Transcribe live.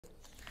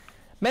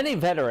Many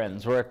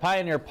veterans were at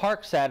Pioneer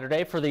Park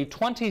Saturday for the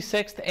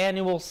 26th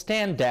annual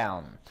Stand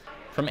Down.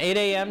 From 8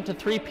 a.m. to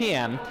 3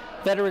 p.m.,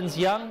 veterans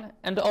young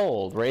and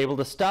old were able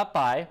to stop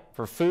by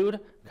for food,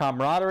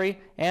 camaraderie,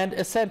 and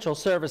essential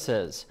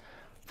services.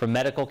 From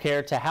medical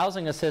care to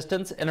housing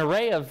assistance, an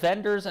array of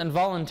vendors and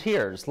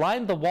volunteers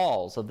lined the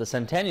walls of the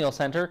Centennial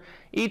Center,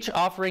 each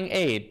offering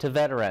aid to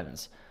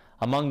veterans.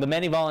 Among the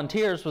many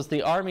volunteers was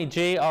the Army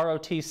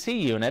JROTC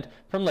unit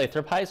from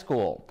Lathrop High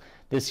School.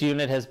 This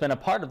unit has been a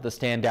part of the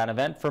Stand Down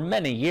event for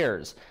many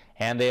years,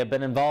 and they have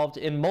been involved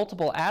in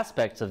multiple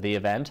aspects of the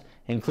event,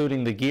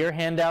 including the gear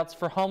handouts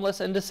for homeless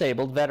and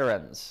disabled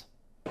veterans.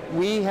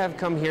 We have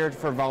come here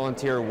for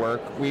volunteer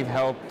work. We've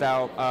helped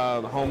out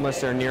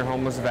homeless or near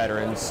homeless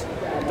veterans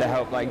to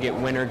help get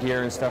winter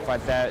gear and stuff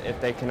like that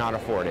if they cannot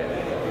afford it.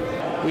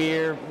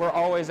 We're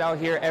always out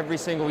here every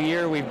single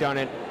year. We've done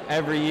it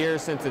every year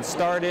since it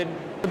started.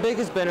 The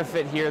biggest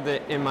benefit here,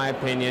 in my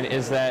opinion,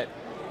 is that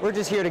we're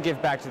just here to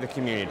give back to the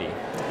community.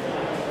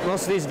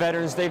 Most of these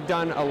veterans, they've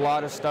done a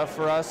lot of stuff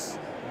for us,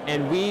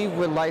 and we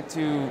would like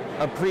to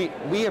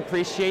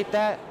appreciate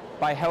that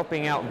by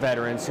helping out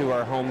veterans who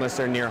are homeless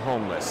or near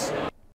homeless.